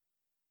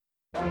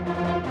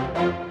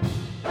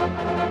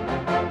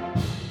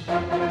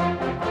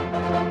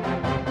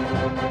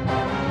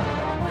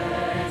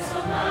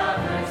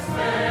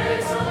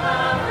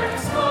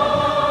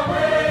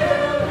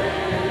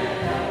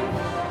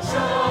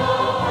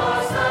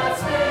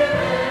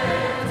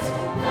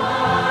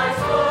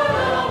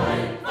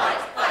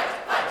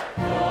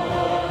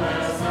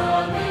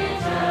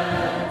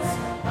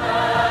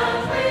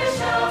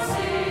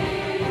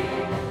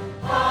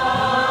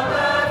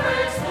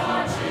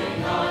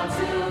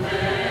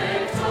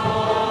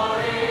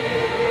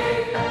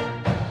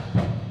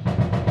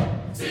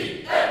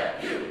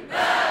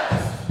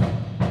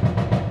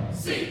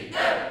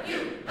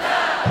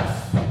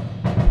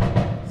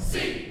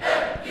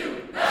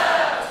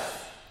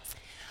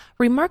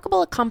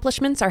Remarkable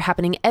accomplishments are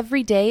happening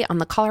every day on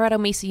the Colorado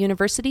Mesa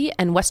University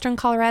and Western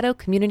Colorado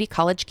Community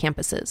College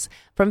campuses,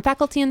 from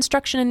faculty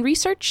instruction and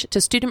research to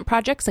student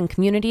projects and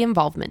community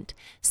involvement.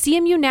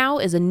 CMU Now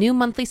is a new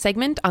monthly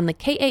segment on the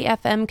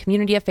KAFM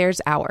Community Affairs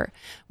Hour,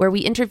 where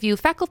we interview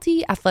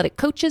faculty, athletic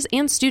coaches,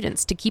 and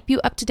students to keep you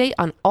up to date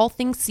on all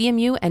things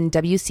CMU and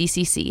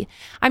WCCC.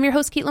 I'm your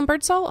host, Caitlin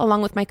Birdsall,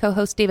 along with my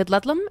co-host, David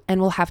Ludlam, and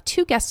we'll have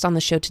two guests on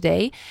the show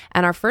today.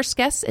 And our first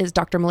guest is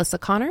Dr. Melissa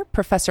Connor,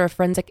 professor of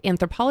forensic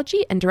anthropology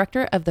and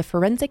director of the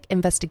Forensic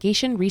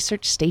Investigation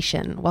Research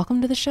Station.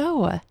 Welcome to the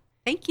show.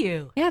 Thank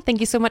you. Yeah, thank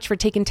you so much for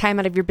taking time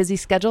out of your busy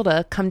schedule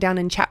to come down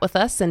and chat with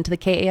us and to the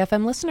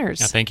KAFM listeners.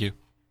 Yeah, thank you.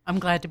 I'm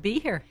glad to be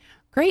here.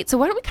 Great. So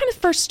why don't we kind of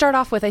first start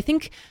off with, I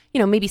think,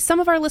 maybe some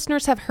of our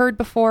listeners have heard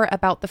before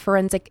about the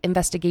Forensic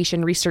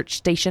Investigation Research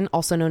Station,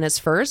 also known as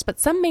FIRS, but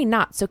some may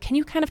not. So can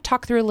you kind of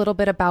talk through a little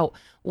bit about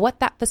what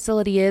that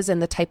facility is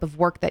and the type of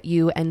work that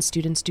you and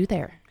students do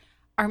there?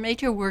 Our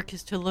major work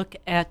is to look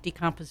at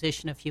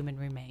decomposition of human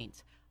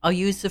remains. I'll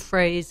use the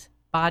phrase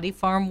body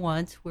farm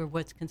once. We're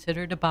what's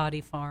considered a body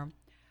farm.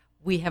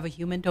 We have a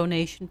human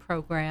donation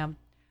program.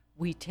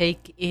 We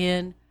take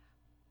in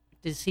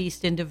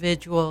deceased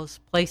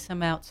individuals, place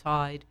them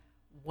outside,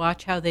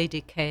 watch how they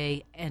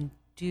decay, and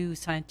do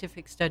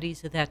scientific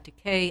studies of that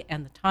decay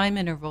and the time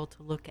interval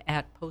to look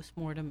at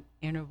postmortem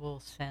interval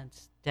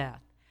since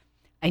death.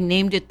 I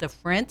named it the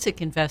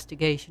forensic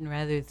investigation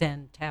rather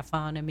than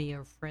taphonomy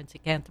or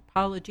forensic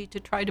anthropology to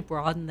try to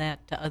broaden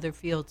that to other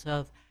fields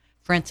of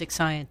forensic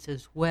science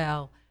as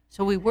well.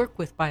 So we work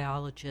with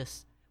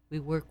biologists, we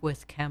work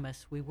with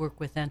chemists, we work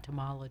with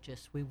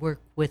entomologists, we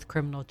work with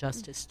criminal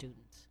justice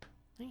students.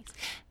 Nice.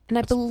 And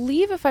I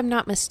believe, if I'm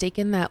not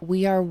mistaken, that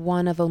we are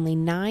one of only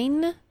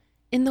 9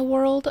 in the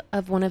world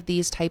of one of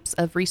these types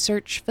of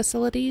research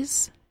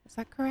facilities. Is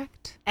that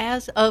correct?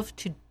 As of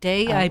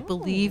today, I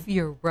believe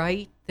you're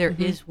right. There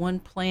is one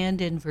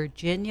planned in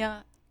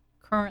Virginia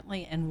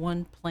currently and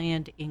one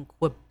planned in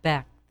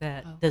Quebec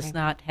that does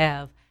not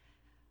have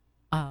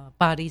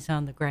bodies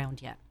on the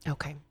ground yet.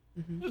 Okay.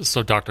 Mm-hmm.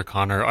 So, Dr.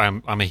 Connor,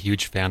 I'm a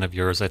huge fan of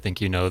yours. I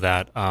think you know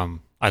that.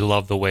 I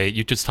love the way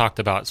you just talked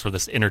about sort of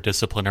this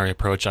interdisciplinary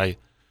approach. I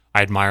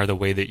admire the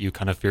way that you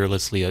kind of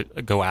fearlessly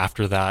go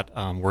after that,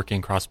 working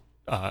across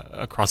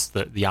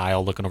the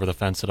aisle, looking over the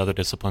fence at other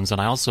disciplines.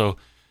 And I also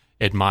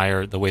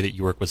admire the way that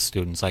you work with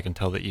students. I can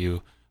tell that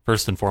you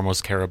first and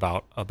foremost care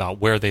about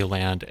where they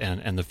land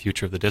and the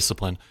future of the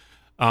discipline.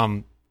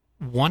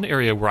 One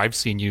area where I've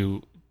seen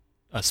you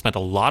spent a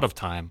lot of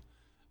time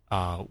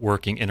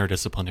working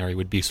interdisciplinary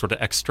would be sort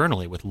of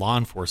externally with law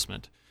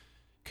enforcement.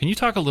 Can you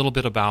talk a little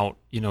bit about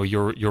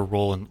your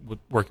role in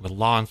working with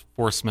law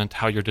enforcement,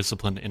 how your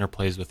discipline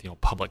interplays with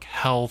public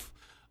health,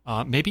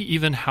 maybe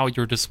even how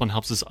your discipline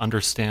helps us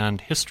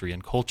understand history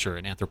and culture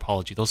and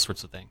anthropology, those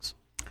sorts of things?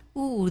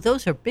 Ooh,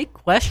 those are big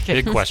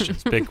questions. Big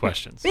questions, big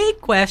questions.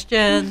 Big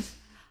questions.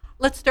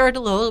 Let's start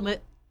a little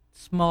bit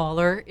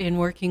smaller in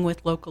working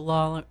with local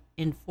law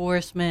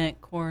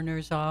enforcement,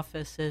 coroner's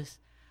offices.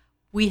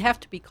 We have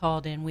to be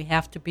called in. We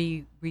have to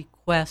be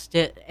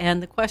requested.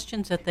 And the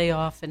questions that they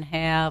often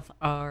have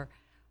are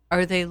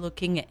they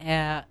looking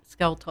at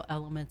skeletal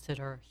elements that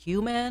are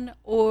human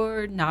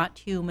or not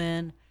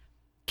human?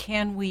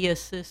 Can we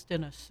assist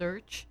in a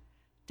search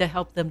to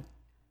help them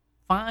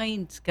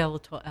find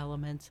skeletal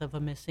elements of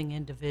a missing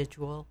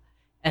individual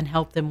and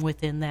help them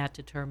within that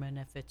determine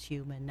if it's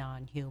human,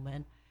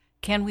 non-human?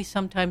 Can we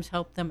sometimes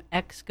help them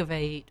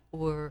excavate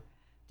or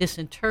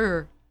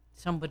disinter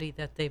somebody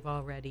that they've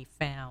already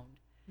found?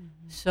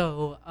 Mm-hmm.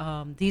 So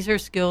these are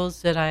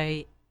skills that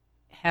I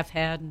have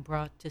had and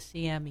brought to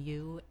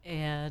CMU,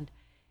 and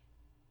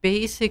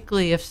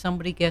basically if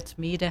somebody gets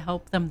me to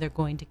help them, they're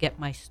going to get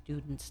my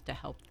students to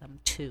help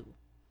them too.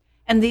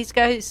 And these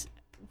guys,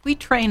 we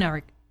train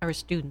our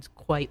students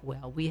quite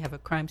well. We have a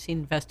crime scene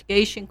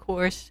investigation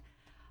course.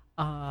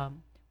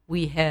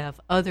 We have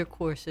other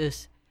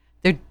courses.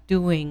 They're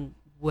doing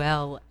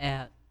well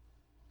at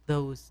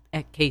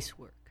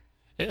casework.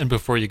 And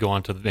before you go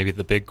on to maybe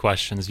the big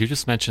questions, you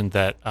just mentioned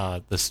that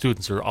the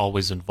students are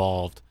always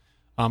involved.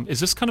 Is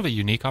this kind of a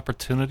unique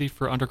opportunity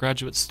for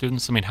undergraduate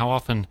students? I mean, how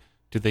often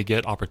do they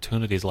get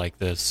opportunities like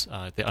this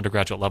at the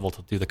undergraduate level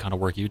to do the kind of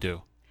work you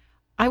do?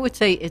 I would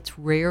say it's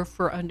rare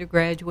for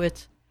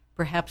undergraduates.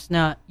 perhaps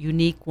not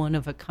unique, one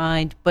of a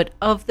kind, but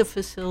of the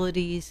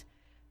facilities,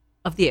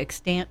 of the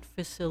extant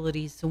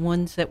facilities, the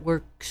ones that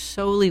work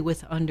solely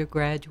with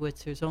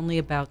undergraduates, there's only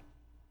about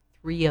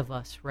 3 of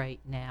us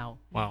right now.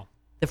 Wow.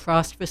 The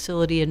Frost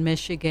facility in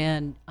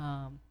Michigan,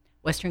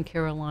 Western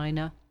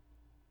Carolina,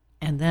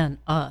 and then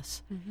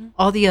us. Mm-hmm.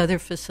 All the other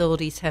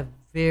facilities have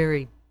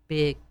very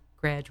big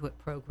graduate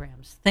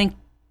programs. Think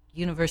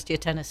University of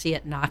Tennessee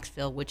at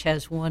Knoxville, which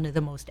has one of the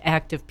most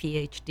active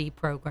PhD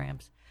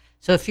programs.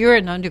 So if you're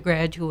an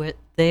undergraduate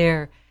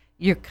there,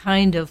 you're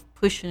kind of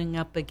pushing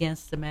up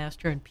against the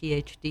master and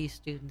PhD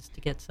students to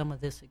get some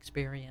of this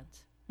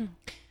experience.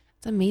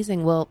 It's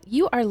amazing. Well,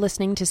 you are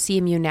listening to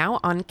CMU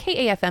Now on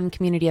KAFM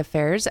Community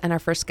Affairs, and our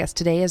first guest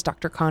today is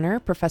Dr. Connor,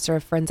 Professor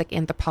of Forensic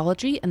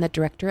Anthropology and the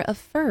Director of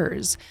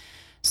FIRS.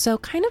 So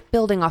kind of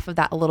building off of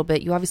that a little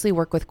bit, you obviously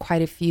work with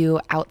quite a few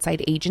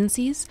outside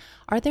agencies.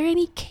 Are there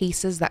any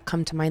cases that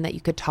come to mind that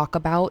you could talk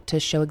about to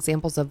show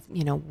examples of,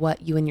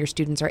 what you and your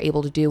students are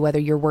able to do, whether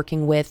you're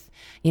working with,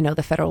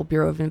 the Federal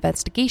Bureau of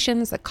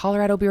Investigations, the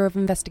Colorado Bureau of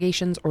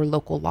Investigations, or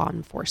local law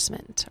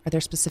enforcement? Are there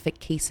specific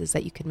cases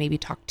that you could maybe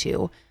talk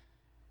to?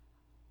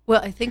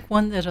 Well, I think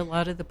one that a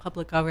lot of the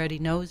public already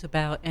knows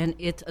about, and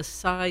it's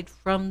aside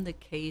from the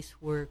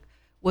casework,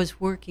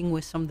 was working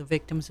with some of the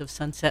victims of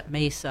Sunset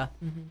Mesa.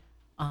 Mm-hmm.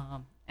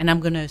 And I'm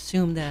going to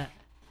assume that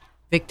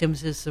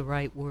victims is the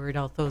right word,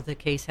 although the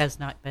case has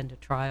not been to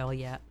trial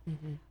yet.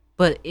 Mm-hmm.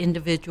 But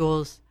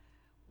individuals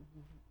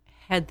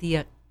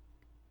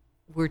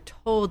were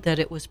told that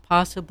it was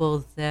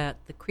possible that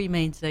the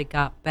cremains they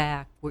got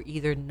back were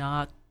either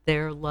not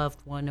their loved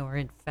one or,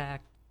 in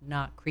fact,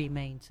 not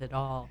cremains at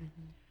all.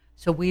 Mm-hmm.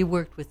 So we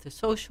worked with the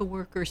social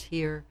workers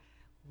here.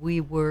 We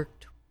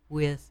worked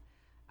with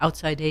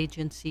outside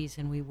agencies,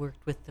 and we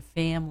worked with the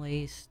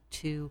families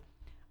to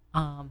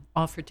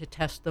offered to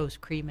test those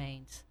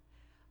cremains.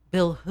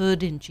 Bill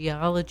Hood in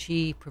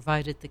geology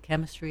provided the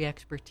chemistry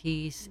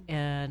expertise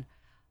and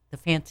the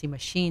fancy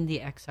machine, the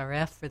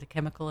XRF, for the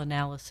chemical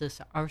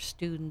analysis. Our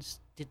students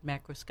did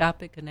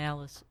macroscopic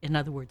analysis, in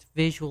other words,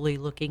 visually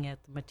looking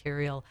at the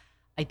material,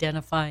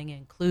 identifying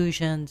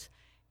inclusions,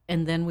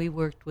 and then we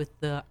worked with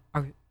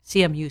our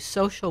CMU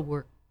social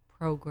work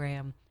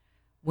program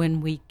when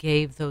we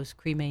gave those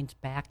cremains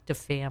back to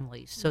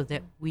families so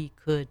that we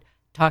could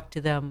talk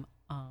to them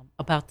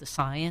about the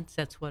science.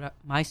 That's what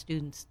my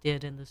students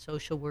did, and the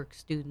social work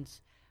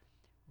students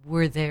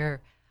were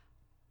there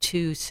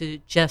to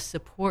suggest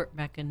support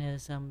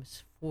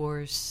mechanisms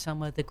for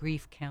some of the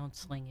grief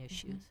counseling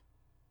issues.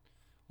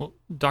 Well,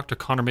 Dr.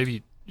 Connor,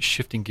 maybe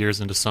shifting gears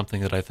into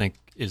something that I think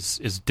is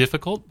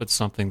difficult, but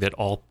something that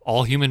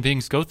all human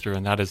beings go through,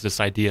 and that is this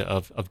idea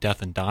of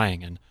death and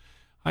dying. And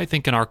I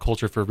think in our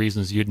culture, for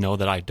reasons you'd know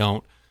that I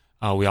don't,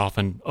 we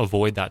often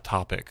avoid that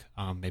topic.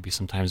 Maybe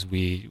sometimes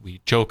we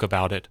joke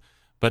about it.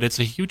 But it's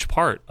a huge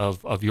part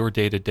of your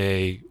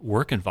day-to-day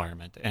work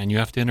environment, and you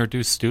have to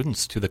introduce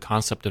students to the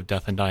concept of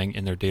death and dying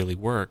in their daily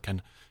work.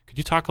 And could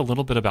you talk a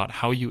little bit about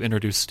how you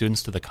introduce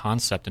students to the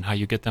concept and how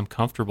you get them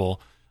comfortable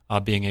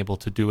being able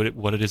to do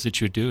what it is that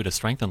you do to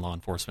strengthen law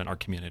enforcement in our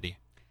community?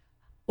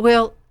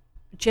 Well,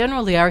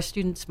 generally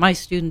my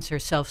students are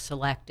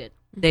self-selected.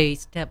 They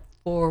step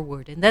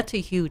forward, and that's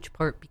a huge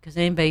part because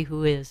anybody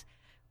who is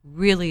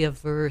really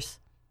averse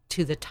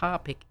to the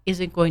topic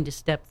isn't going to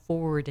step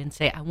forward and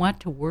say, I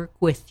want to work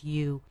with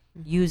you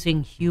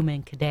using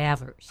human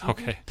cadavers.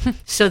 Okay.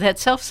 So that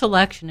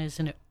self-selection is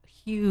a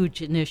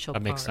huge initial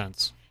part. That makes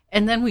sense.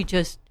 And then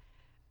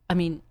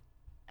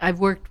I've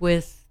worked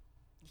with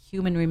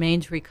human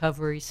remains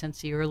recovery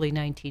since the early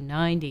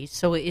 1990s,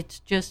 so it's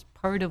just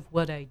part of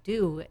what I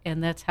do,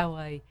 and that's how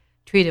I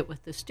treat it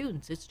with the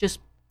students. It's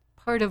just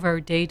part of our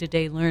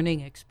day-to-day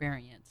learning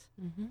experience.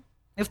 Mm-hmm.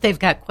 If they've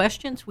got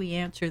questions, we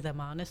answer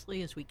them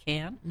honestly as we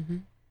can. Mm-hmm.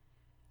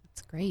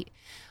 That's great.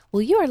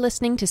 Well, you are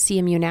listening to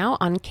CMU Now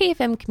on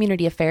KFM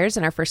Community Affairs,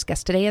 and our first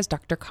guest today is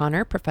Dr.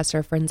 Connor, Professor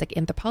of Forensic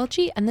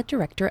Anthropology and the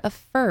Director of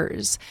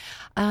FIRS.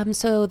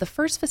 So the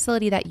FIRS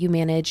facility that you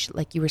manage,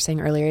 like you were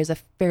saying earlier, is a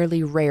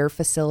fairly rare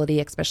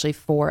facility, especially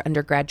for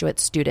undergraduate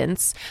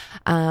students.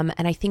 And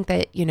I think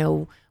that,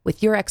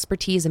 with your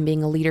expertise and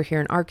being a leader here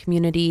in our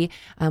community,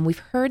 we've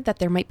heard that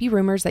there might be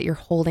rumors that you're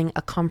holding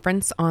a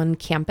conference on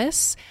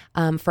campus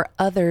for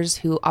others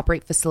who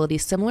operate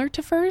facilities similar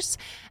to FIRS.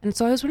 And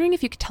so I was wondering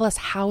if you could tell us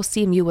how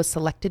CMU was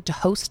selected to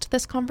host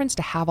this conference,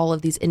 to have all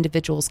of these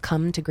individuals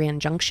come to Grand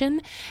Junction,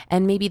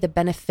 and maybe the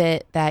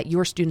benefit that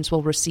your students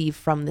will receive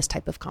from this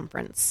type of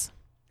conference.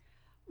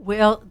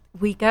 Well,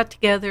 we got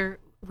together.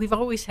 We've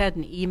always had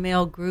an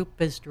email group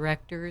as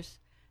directors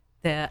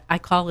that I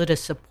call it a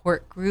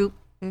support group.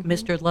 Mm-hmm.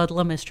 Mr.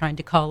 Ludlam is trying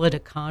to call it a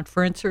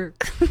conference or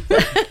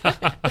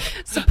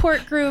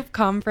support group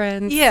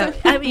conference. Yeah,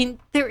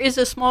 there is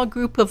a small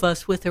group of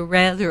us with a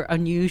rather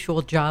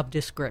unusual job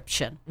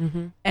description.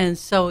 Mm-hmm. And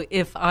so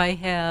if I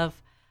have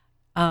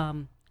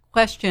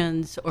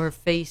questions or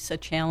face a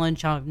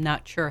challenge I'm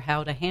not sure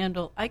how to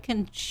handle, I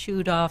can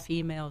shoot off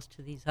emails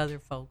to these other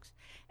folks.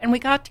 And we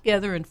got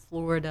together in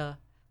Florida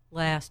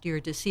last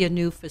year to see a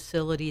new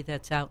facility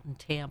that's out in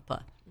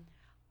Tampa.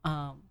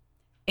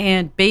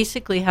 And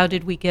basically, how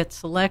did we get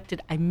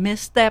selected? I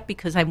missed that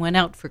because I went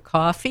out for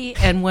coffee,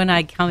 and when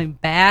I came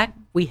back,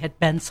 we had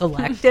been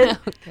selected.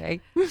 Okay.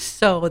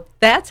 So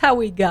that's how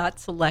we got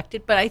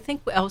selected. But I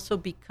think also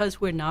because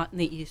we're not in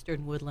the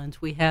Eastern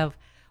Woodlands, we have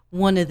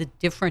one of the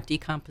different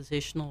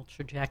decompositional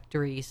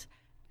trajectories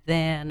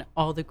than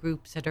all the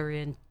groups that are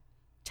in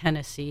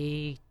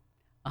Tennessee,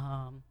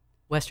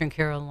 Western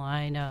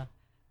Carolina,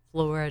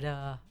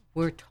 Florida.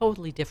 We're a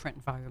totally different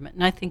environment,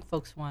 and I think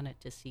folks wanted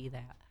to see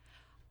that.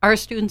 Our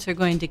students are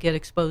going to get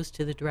exposed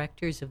to the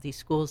directors of these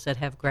schools that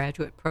have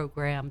graduate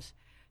programs.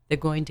 They're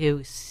going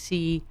to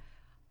see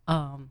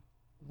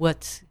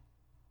what's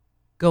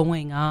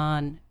going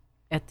on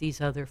at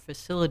these other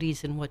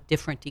facilities and what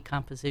different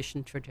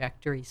decomposition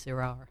trajectories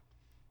there are.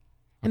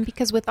 And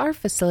because with our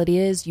facility,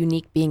 it is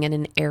unique being in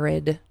an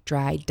arid,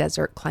 dry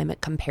desert climate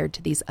compared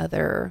to these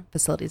other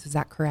facilities. Is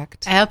that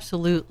correct?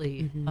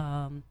 Absolutely.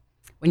 Mm-hmm.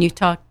 When you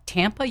talk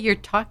Tampa, you're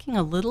talking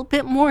a little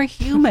bit more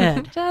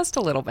humid. Just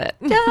a little bit.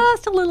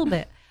 Just a little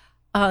bit.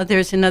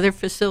 There's another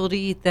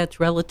facility that's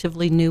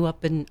relatively new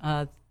up in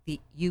the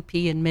UP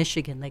in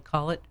Michigan. They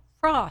call it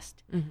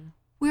Frost. Mm-hmm.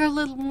 We're a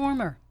little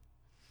warmer.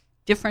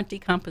 Different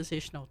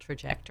decompositional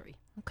trajectory.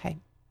 Okay.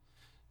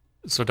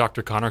 So,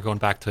 Dr. Connor, going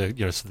back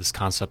to so this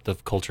concept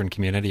of culture and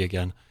community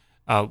again,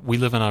 we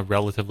live in a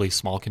relatively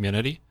small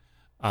community.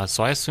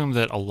 So I assume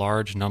that a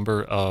large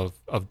number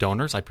of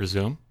donors, I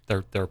presume,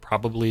 they're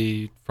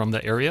probably from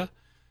the area.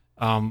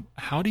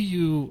 How do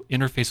you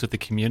interface with the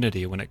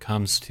community when it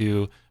comes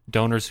to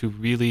donors who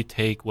really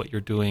take what you're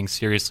doing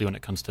seriously when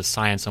it comes to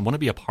science and want to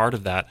be a part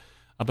of that?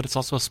 But it's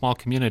also a small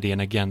community, and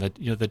again,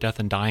 the death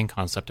and dying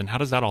concept. And how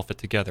does that all fit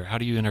together? How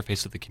do you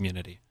interface with the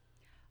community?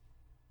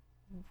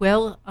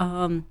 Well,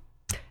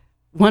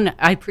 one,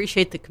 I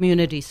appreciate the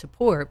community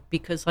support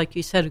because, like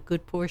you said, a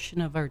good portion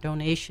of our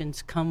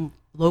donations come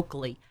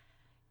locally.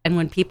 And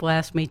when people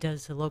ask me,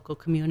 does the local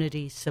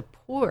community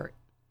support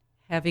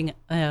having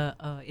an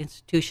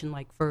institution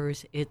like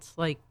FERS, it's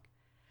like,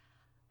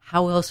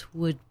 how else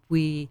would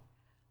we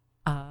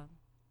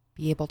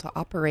be able to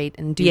operate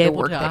and do the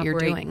work that you're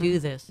doing? Do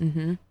this.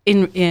 Mm-hmm.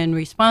 In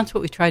response,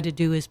 what we try to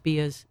do is be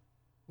as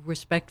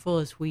respectful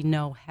as we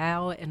know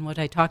how. And what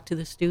I talk to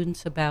the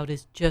students about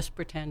is just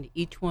pretend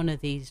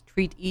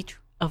treat each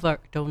of our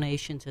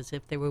donations as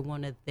if they were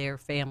one of their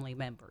family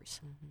members.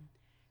 Mm-hmm.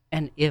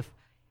 And if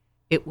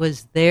it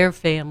was their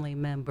family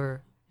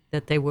member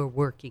that they were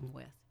working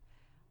with.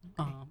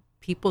 Okay.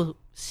 People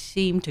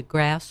seem to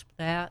grasp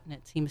that, and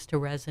it seems to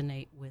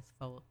resonate with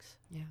folks.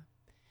 Yeah.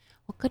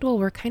 Well, good. Well,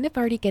 we're kind of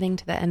already getting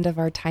to the end of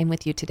our time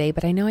with you today,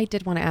 but I know I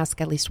did want to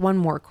ask at least one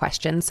more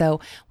question.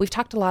 So we've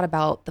talked a lot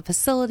about the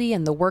facility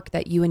and the work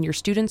that you and your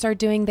students are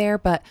doing there,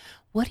 but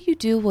what do you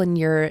do when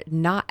you're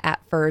not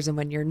at FERS and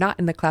when you're not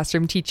in the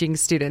classroom teaching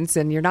students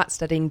and you're not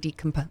studying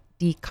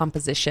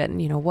decomposition?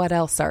 What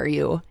else are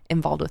you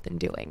involved with in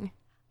doing?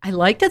 I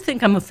like to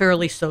think I'm a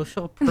fairly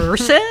social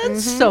person, mm-hmm.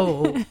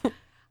 So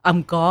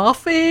I'm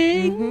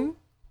golfing,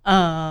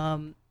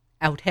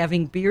 out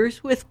having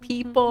beers with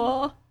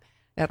people,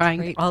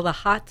 trying all the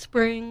hot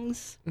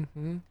springs,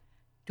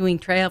 doing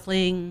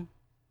traveling,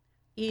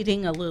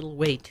 eating a little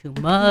way too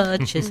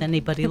much, as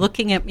anybody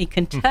looking at me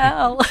can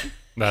tell.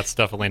 That's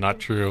definitely not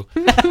true.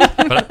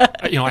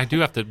 But, I do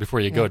have to, before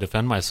you go,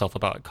 defend myself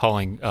about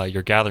calling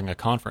your gathering a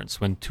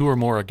conference. When two or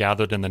more are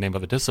gathered in the name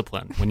of a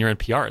discipline, when you're in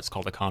PR, it's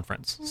called a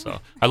conference. So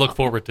I look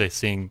forward to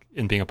seeing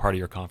and being a part of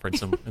your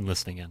conference and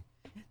listening in.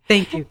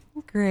 Thank you.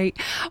 Great.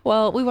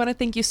 Well, we want to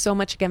thank you so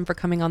much again for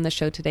coming on the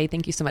show today.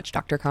 Thank you so much,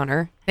 Dr.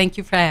 Connor. Thank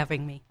you for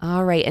having me.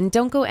 All right. And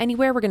don't go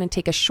anywhere. We're going to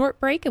take a short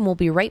break, and we'll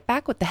be right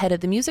back with the head of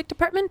the music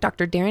department,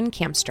 Dr. Darren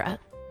Kamstra.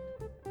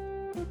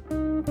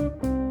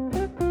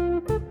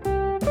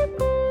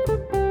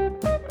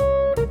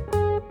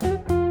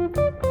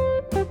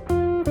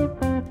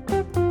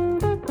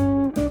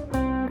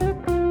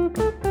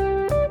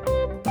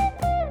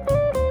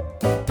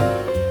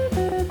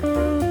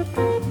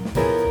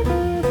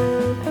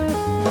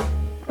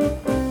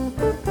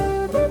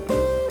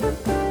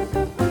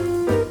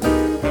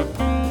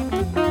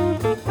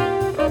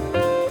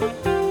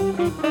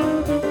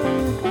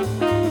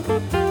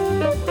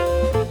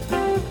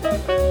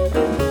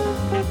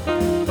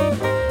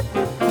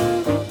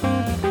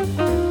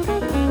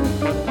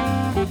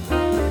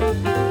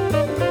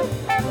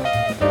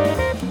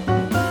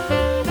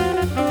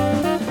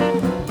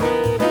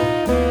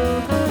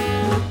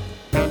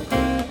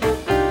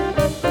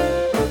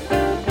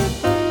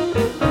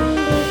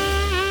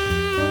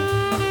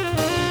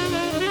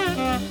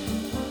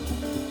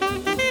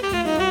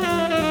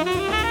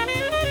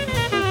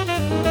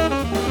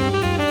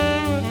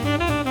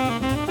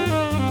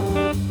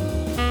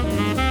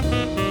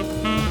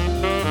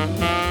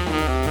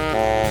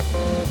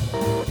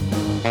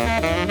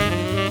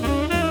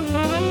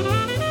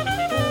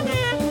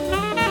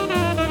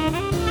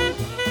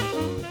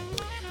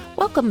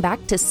 Welcome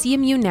back to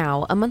CMU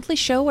Now, a monthly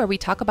show where we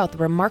talk about the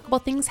remarkable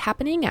things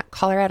happening at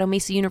Colorado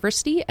Mesa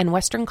University and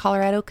Western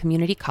Colorado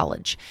Community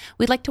College.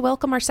 We'd like to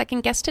welcome our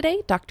second guest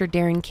today, Dr.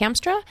 Darren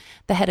Kamstra,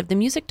 the head of the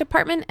music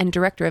department and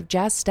director of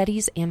jazz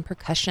studies and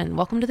percussion.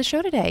 Welcome to the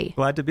show today.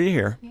 Glad to be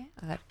here.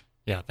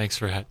 Yeah, thanks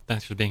for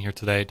being here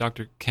today.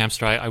 Dr.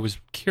 Kamstra, I was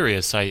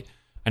curious. I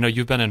know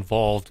you've been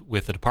involved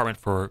with the department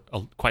for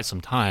quite some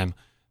time,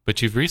 but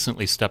you've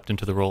recently stepped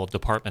into the role of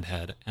department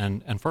head.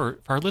 And for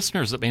our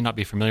listeners that may not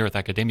be familiar with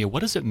academia, what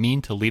does it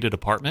mean to lead a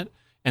department?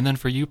 And then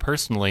for you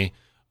personally,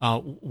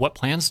 what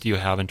plans do you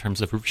have in terms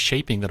of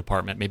shaping the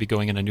department, maybe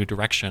going in a new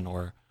direction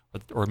or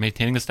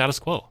maintaining the status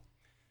quo?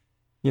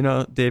 You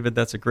know, David,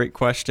 that's a great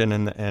question,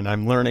 and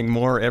I'm learning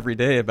more every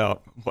day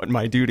about what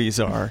my duties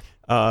are.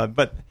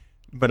 But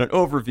an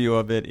overview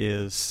of it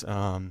is,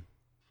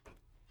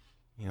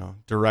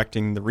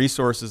 directing the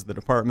resources of the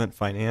department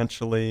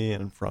financially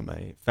and from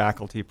a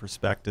faculty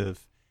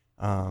perspective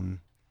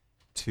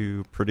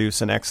to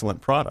produce an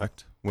excellent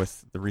product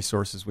with the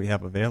resources we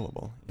have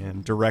available.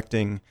 And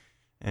directing,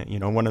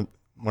 one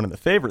of the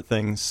favorite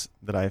things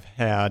that I've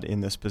had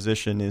in this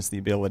position is the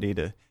ability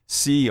to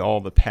see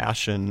all the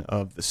passion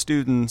of the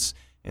students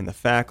and the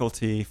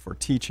faculty for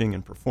teaching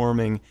and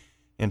performing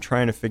and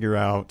trying to figure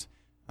out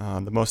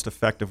the most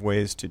effective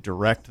ways to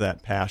direct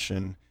that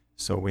passion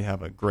so we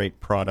have a great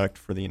product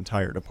for the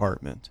entire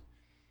department.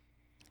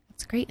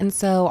 That's great. And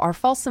so our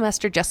fall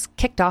semester just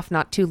kicked off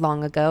not too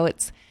long ago.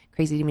 It's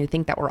crazy to me to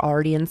think that we're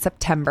already in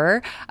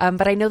September.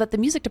 But I know that the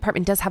music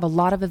department does have a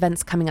lot of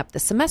events coming up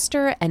this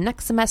semester and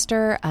next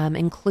semester,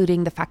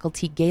 including the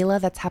faculty gala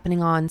that's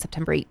happening on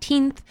September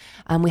 18th.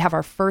 We have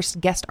our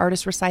first guest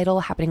artist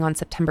recital happening on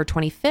September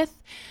 25th.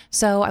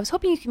 So I was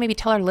hoping you could maybe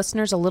tell our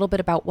listeners a little bit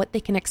about what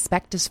they can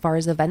expect as far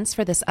as events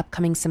for this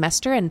upcoming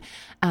semester. And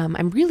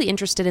I'm really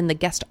interested in the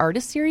guest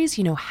artist series,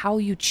 how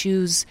you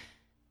choose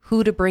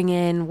who to bring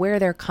in, where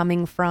they're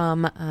coming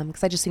from,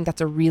 because I just think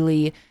that's a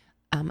really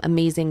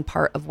amazing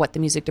part of what the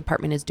music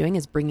department is doing,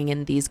 is bringing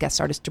in these guest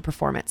artists to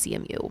perform at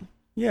CMU.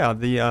 Yeah,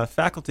 the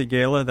faculty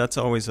gala, that's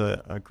always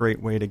a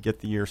great way to get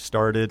the year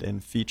started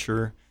and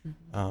feature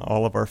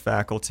all of our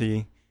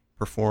faculty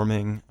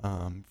performing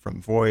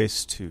from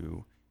voice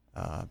to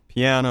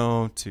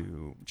piano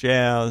to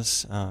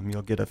jazz.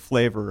 You'll get a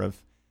flavor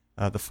of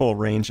the full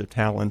range of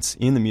talents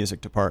in the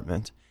music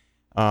department.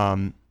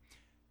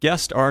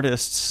 Guest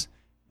artists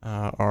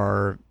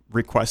are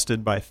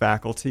requested by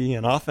faculty,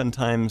 and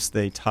oftentimes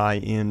they tie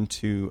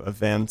into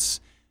events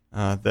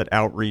that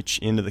outreach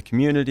into the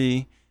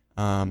community.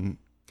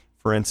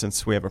 For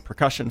instance, we have a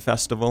percussion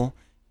festival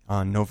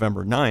on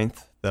November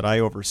 9th that I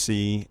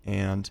oversee,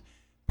 and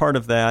part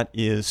of that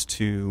is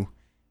to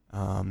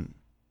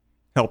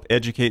help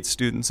educate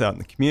students out in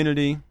the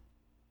community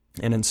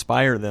and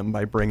inspire them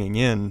by bringing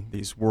in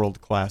these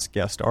world-class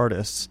guest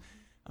artists,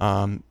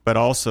 but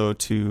also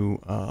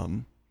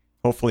to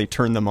hopefully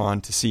turn them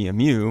on to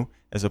CMU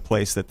as a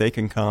place that they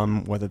can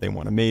come, whether they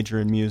want to major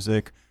in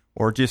music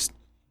or just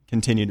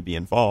continue to be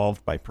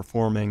involved by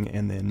performing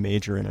and then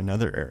major in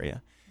another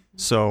area.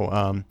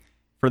 So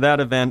for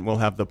that event, we'll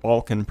have the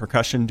Balkan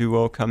percussion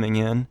duo coming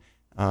in,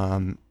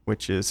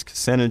 which is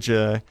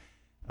Ksenija.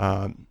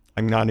 I'm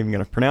not even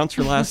going to pronounce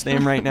her last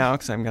name right now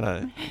because I'm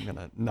gonna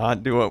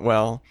not do it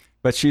well.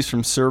 But she's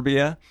from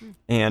Serbia,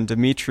 and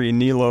Dmitry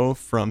Nilo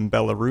from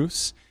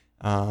Belarus.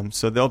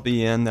 So they'll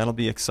be in. That'll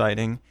be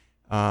exciting.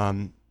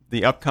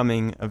 The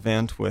upcoming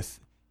event with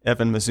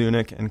Evan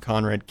Mazunik and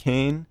Conrad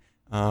Kane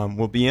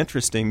will be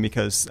interesting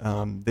because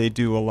they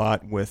do a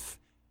lot with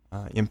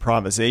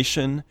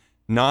improvisation,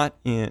 not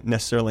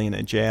necessarily in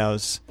a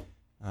jazz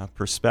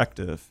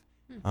perspective.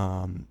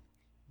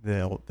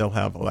 They'll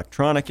have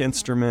electronic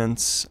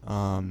instruments.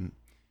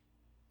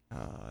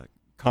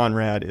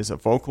 Conrad is a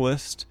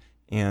vocalist,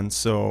 and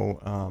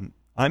so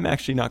I'm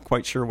actually not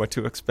quite sure what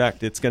to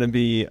expect. It's going to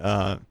be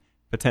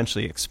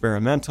potentially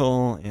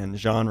experimental and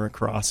genre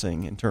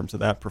crossing in terms of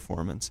that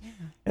performance. Yeah.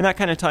 And that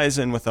kind of ties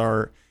in with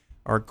our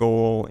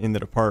goal in the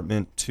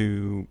department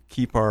to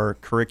keep our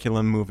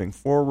curriculum moving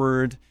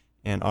forward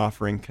and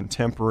offering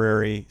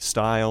contemporary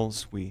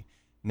styles. We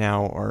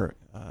now are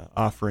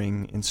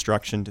offering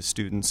instruction to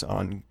students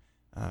on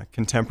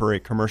contemporary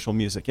commercial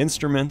music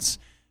instruments,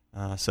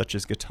 such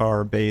as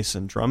guitar, bass,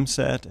 and drum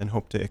set, and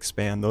hope to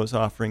expand those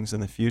offerings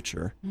in the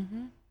future.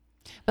 Mm-hmm.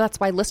 But that's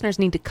why listeners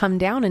need to come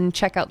down and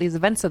check out these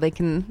events so they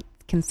can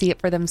see it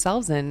for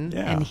themselves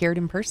and hear it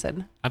in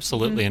person.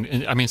 Absolutely. Mm-hmm.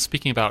 And I mean,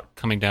 speaking about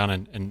coming down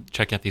and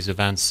checking out these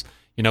events,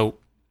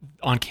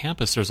 on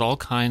campus, there's all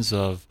kinds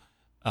of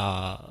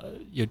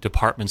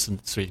departments in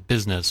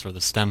business or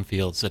the STEM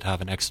fields that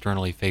have an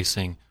externally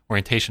facing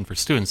orientation for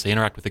students. They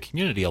interact with the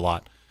community a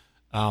lot.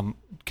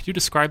 Could you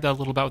describe that a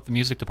little bit with the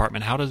music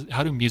department? How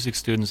do music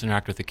students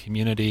interact with the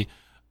community?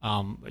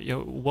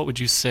 What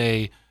would you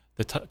say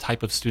the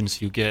type of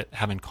students you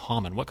have in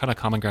common? What kind of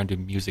common ground do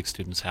music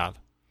students have?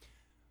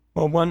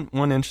 Well, one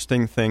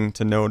interesting thing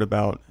to note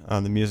about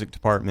the music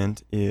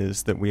department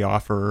is that we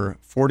offer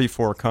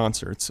 44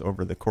 concerts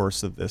over the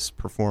course of this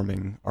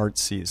performing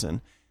arts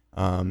season.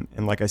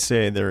 And like I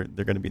say, they're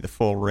going to be the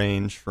full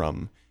range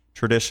from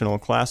traditional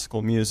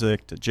classical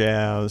music to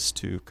jazz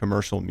to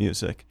commercial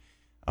music.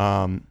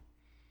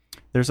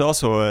 There's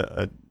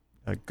also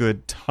a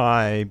good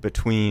tie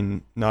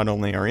between not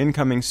only our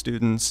incoming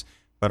students,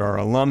 but our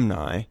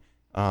alumni.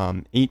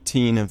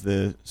 18 of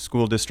the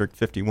School District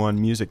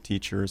 51 music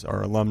teachers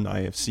are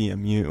alumni of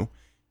CMU,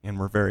 and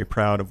we're very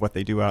proud of what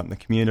they do out in the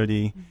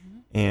community.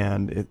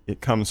 And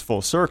it comes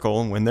full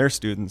circle when their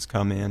students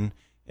come in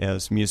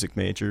as music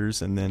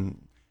majors and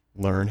then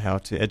learn how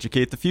to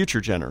educate the future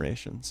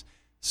generations.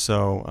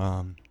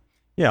 So,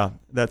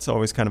 that's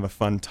always kind of a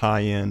fun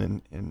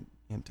tie-in and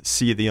to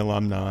see the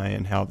alumni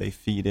and how they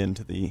feed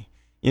into the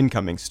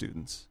incoming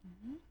students.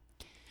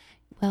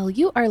 Well,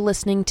 you are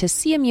listening to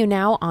CMU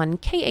Now on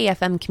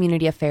KAFM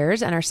Community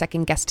Affairs, and our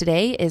second guest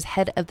today is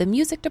Head of the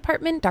Music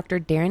Department, Dr.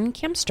 Darren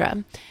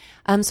Kamstra.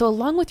 So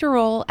along with your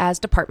role as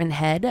department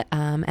head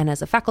and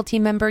as a faculty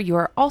member, you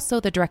are also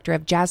the Director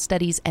of Jazz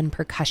Studies and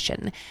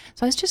Percussion.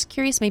 So I was just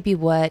curious maybe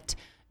what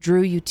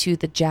drew you to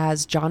the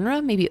jazz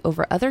genre, maybe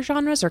over other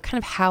genres, or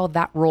kind of how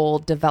that role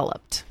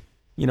developed.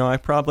 You know, I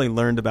probably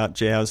learned about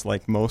jazz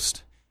like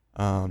most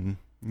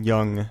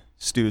young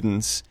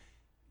students,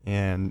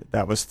 and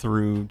that was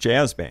through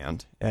jazz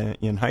band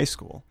in high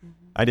school.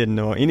 I didn't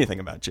know anything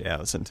about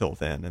jazz until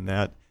then, and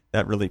that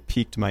really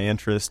piqued my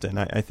interest, and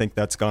I think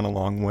that's gone a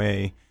long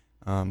way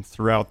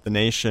throughout the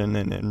nation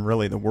and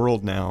really the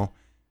world now,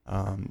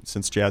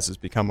 since jazz has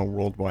become a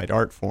worldwide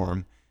art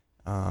form,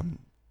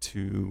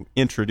 to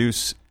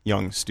introduce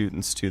young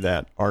students to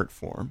that art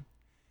form.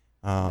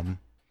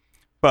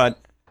 But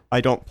I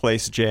don't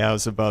place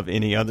jazz above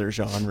any other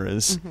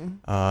genres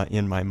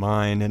in my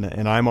mind,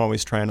 and I'm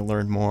always trying to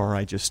learn more.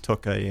 I just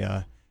took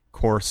a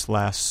course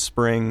last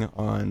spring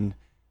on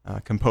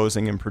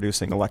composing and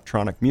producing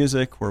electronic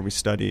music, where we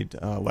studied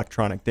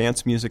electronic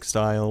dance music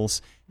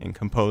styles and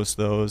composed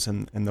those,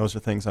 and those are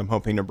things I'm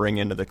hoping to bring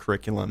into the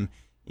curriculum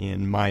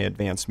in my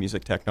advanced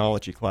music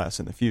technology class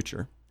in the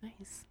future.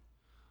 Nice.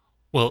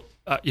 Well,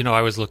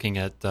 I was looking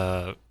at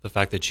the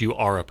fact that you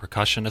are a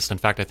percussionist. In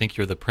fact, I think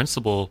you're the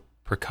principal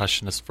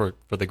percussionist for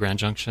the Grand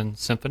Junction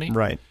Symphony.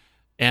 Right.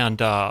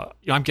 And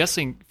I'm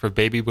guessing for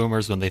baby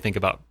boomers, when they think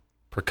about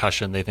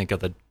percussion, they think of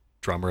the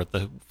drummer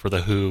for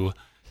the Who.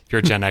 If you're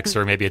a Gen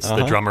Xer, maybe it's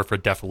the drummer for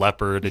Def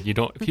Leppard. And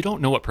if you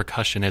don't know what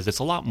percussion is, it's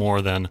a lot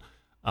more than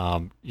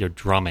your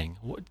drumming.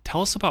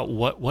 Tell us about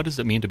what does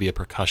it mean to be a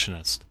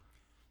percussionist?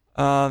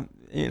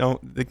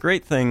 The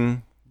great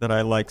thing that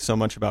I like so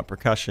much about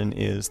percussion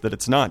is that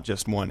it's not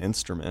just one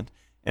instrument,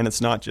 and it's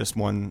not just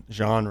one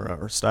genre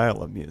or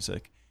style of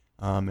music.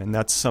 And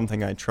that's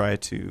something I try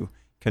to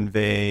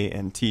convey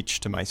and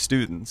teach to my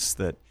students,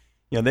 that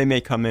they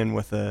may come in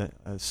with a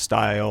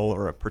style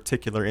or a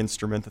particular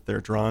instrument that they're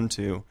drawn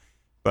to,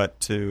 but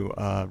to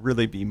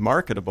really be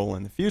marketable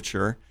in the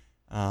future,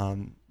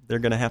 they're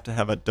going to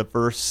have a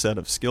diverse set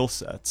of skill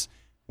sets,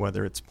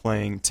 whether it's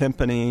playing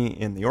timpani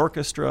in the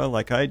orchestra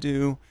like I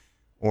do,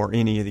 or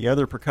any of the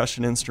other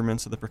percussion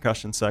instruments of the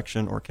percussion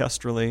section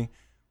orchestrally,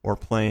 or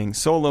playing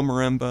solo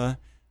marimba,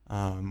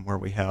 where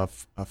we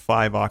have a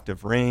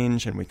 5-octave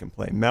range and we can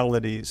play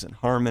melodies and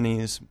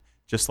harmonies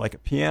just like a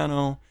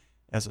piano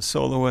as a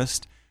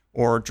soloist,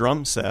 or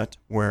drum set,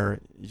 where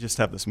you just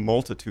have this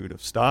multitude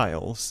of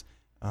styles,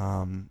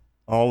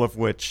 all of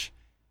which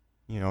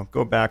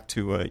go back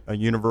to a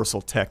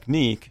universal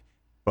technique,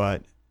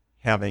 but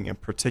having a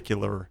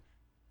particular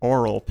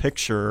oral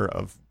picture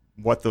of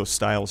what those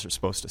styles are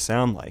supposed to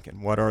sound like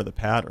and what are the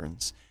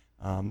patterns.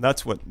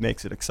 That's what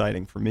makes it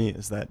exciting for me,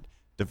 is that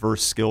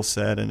diverse skill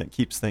set, and it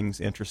keeps things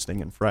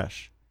interesting and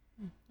fresh.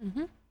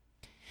 Mm-hmm.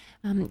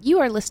 You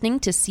are listening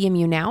to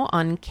CMU Now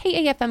on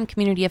KAFM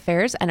Community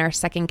Affairs, and our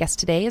second guest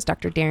today is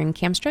Dr. Darren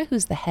Kamstra,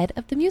 who's the head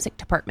of the music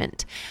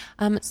department.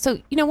 So,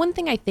 one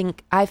thing I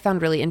think I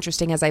found really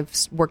interesting as I've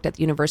worked at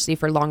the university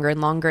for longer and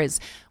longer is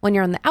when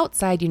you're on the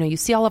outside, you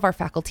see all of our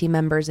faculty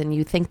members and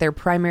you think their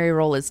primary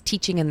role is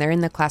teaching and they're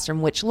in the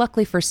classroom, which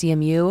luckily for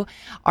CMU,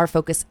 our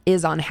focus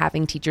is on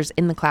having teachers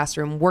in the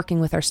classroom,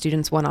 working with our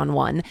students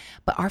one-on-one.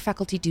 But our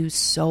faculty do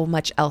so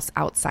much else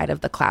outside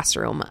of the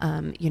classroom.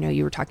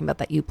 You were talking about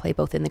that you play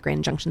both in the Grand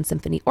Junction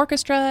Symphony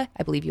Orchestra.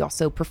 I believe you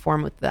also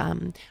perform with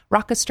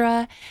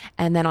Rockestra.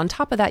 And then on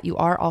top of that, you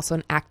are also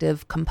an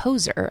active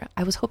composer.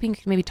 I was hoping you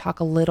could maybe talk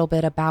a little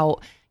bit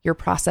about your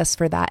process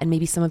for that and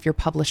maybe some of your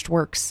published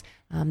works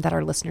that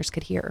our listeners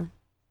could hear.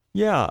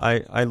 Yeah,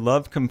 I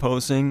love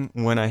composing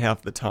when I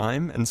have the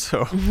time. And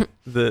so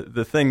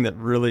the thing that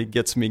really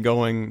gets me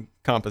going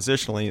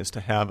compositionally is to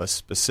have a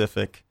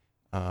specific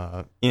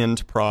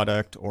end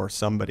product, or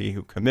somebody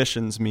who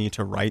commissions me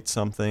to write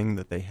something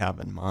that they have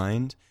in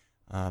mind.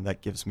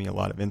 That gives me a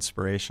lot of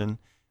inspiration,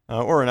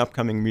 or an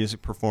upcoming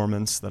music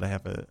performance that I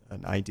have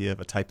an idea of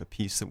a type of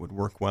piece that would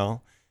work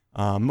well.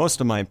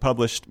 Most of my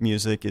published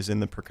music is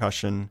in the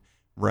percussion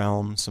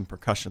realm, some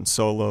percussion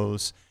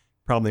solos.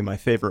 Probably my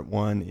favorite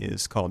one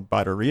is called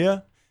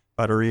Bateria.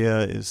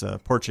 Bateria is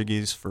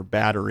Portuguese for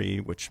battery,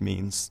 which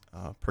means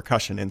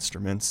percussion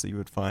instruments that you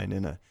would find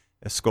in a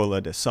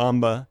escola de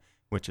samba,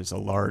 which is a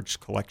large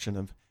collection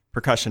of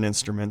percussion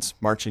instruments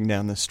marching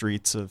down the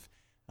streets of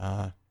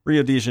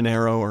Rio de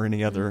Janeiro or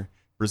any other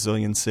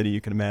Brazilian city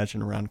you can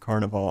imagine around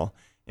Carnival.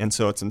 And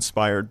so it's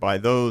inspired by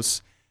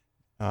those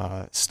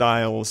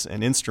styles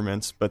and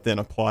instruments, but then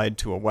applied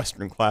to a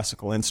Western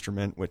classical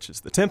instrument, which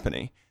is the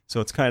timpani. So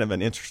it's kind of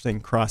an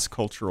interesting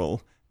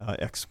cross-cultural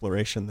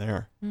exploration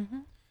there.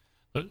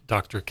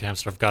 Dr.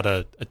 Kamster, I've got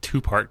a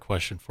two-part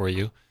question for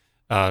you.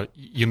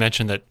 You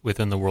mentioned that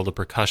within the world of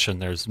percussion,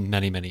 there's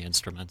many, many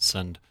instruments.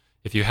 And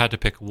if you had to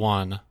pick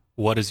one,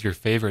 what is your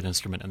favorite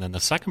instrument? And then the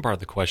second part of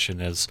the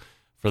question is,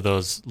 for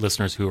those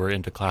listeners who are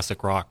into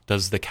classic rock,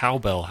 does the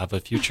cowbell have a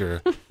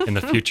future in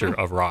the future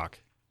of rock?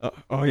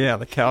 Oh, yeah,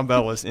 the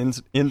cowbell is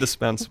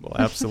indispensable,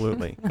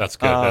 absolutely. That's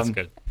good, that's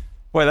good.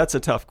 Boy, that's a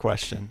tough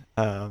question.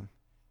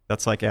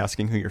 That's like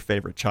asking who your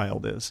favorite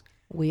child is.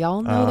 We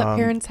all know that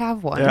parents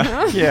have one.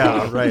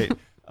 Yeah, right.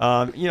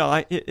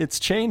 It's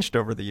changed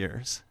over the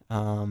years.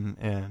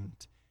 And,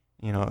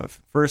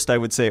 first I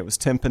would say it was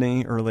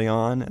timpani early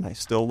on, and I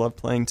still love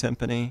playing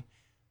timpani.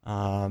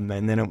 And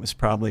then it was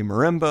probably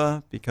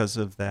marimba because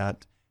of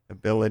that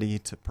ability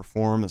to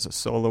perform as a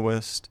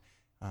soloist,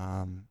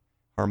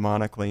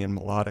 harmonically and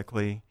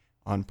melodically,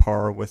 on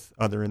par with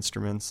other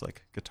instruments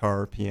like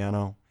guitar or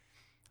piano.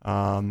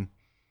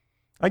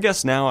 I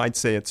guess now I'd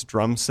say it's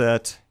drum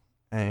set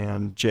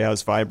and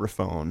jazz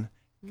vibraphone,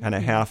 kind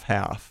of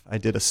half-half. I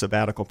did a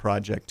sabbatical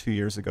project 2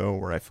 years ago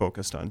where I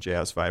focused on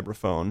jazz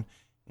vibraphone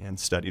and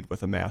studied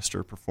with a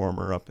master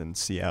performer up in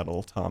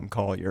Seattle, Tom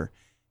Collier,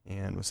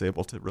 and was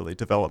able to really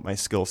develop my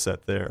skill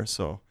set there.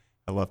 So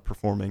I love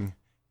performing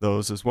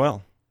those as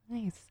well.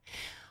 Nice.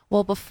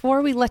 Well,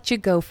 before we let you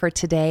go for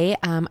today,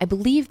 I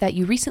believe that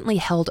you recently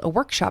held a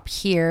workshop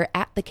here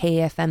at the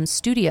KAFM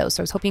studio.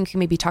 So I was hoping you could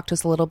maybe talk to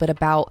us a little bit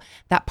about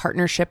that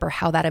partnership or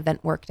how that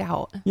event worked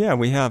out. Yeah,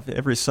 we have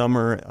every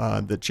summer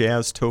the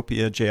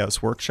Jazztopia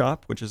Jazz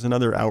Workshop, which is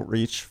another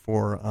outreach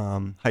for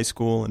high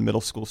school and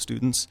middle school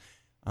students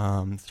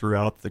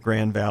throughout the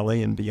Grand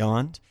Valley and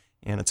beyond.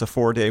 And it's a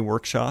 4-day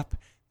workshop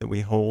that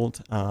we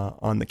hold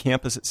on the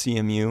campus at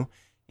CMU.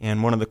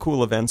 And one of the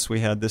cool events we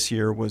had this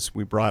year was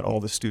we brought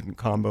all the student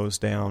combos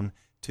down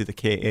to the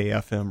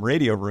KAFM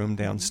radio room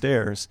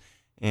downstairs.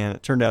 And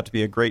it turned out to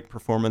be a great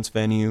performance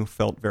venue,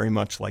 felt very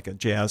much like a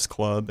jazz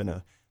club in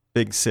a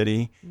big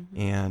city.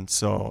 And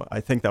so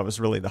I think that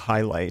was really the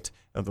highlight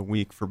of the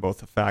week for both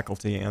the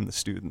faculty and the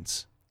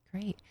students.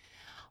 Great.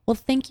 Well,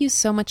 thank you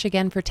so much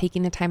again for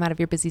taking the time out of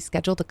your busy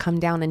schedule to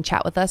come down and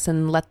chat with us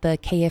and let the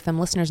KAFM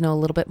listeners know a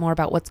little bit more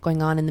about what's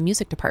going on in the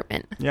music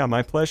department. Yeah,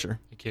 my pleasure.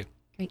 Thank you.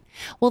 Great.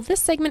 Well, this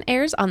segment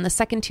airs on the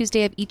second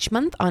Tuesday of each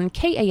month on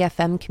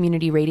KAFM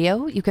Community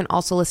Radio. You can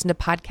also listen to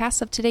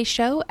podcasts of today's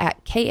show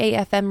at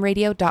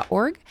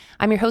kafmradio.org.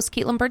 I'm your host,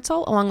 Caitlin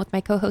Birdsall, along with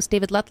my co-host,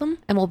 David Ludlam,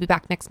 and we'll be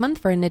back next month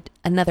for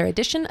another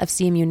edition of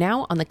CMU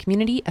Now on the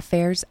Community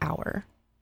Affairs Hour.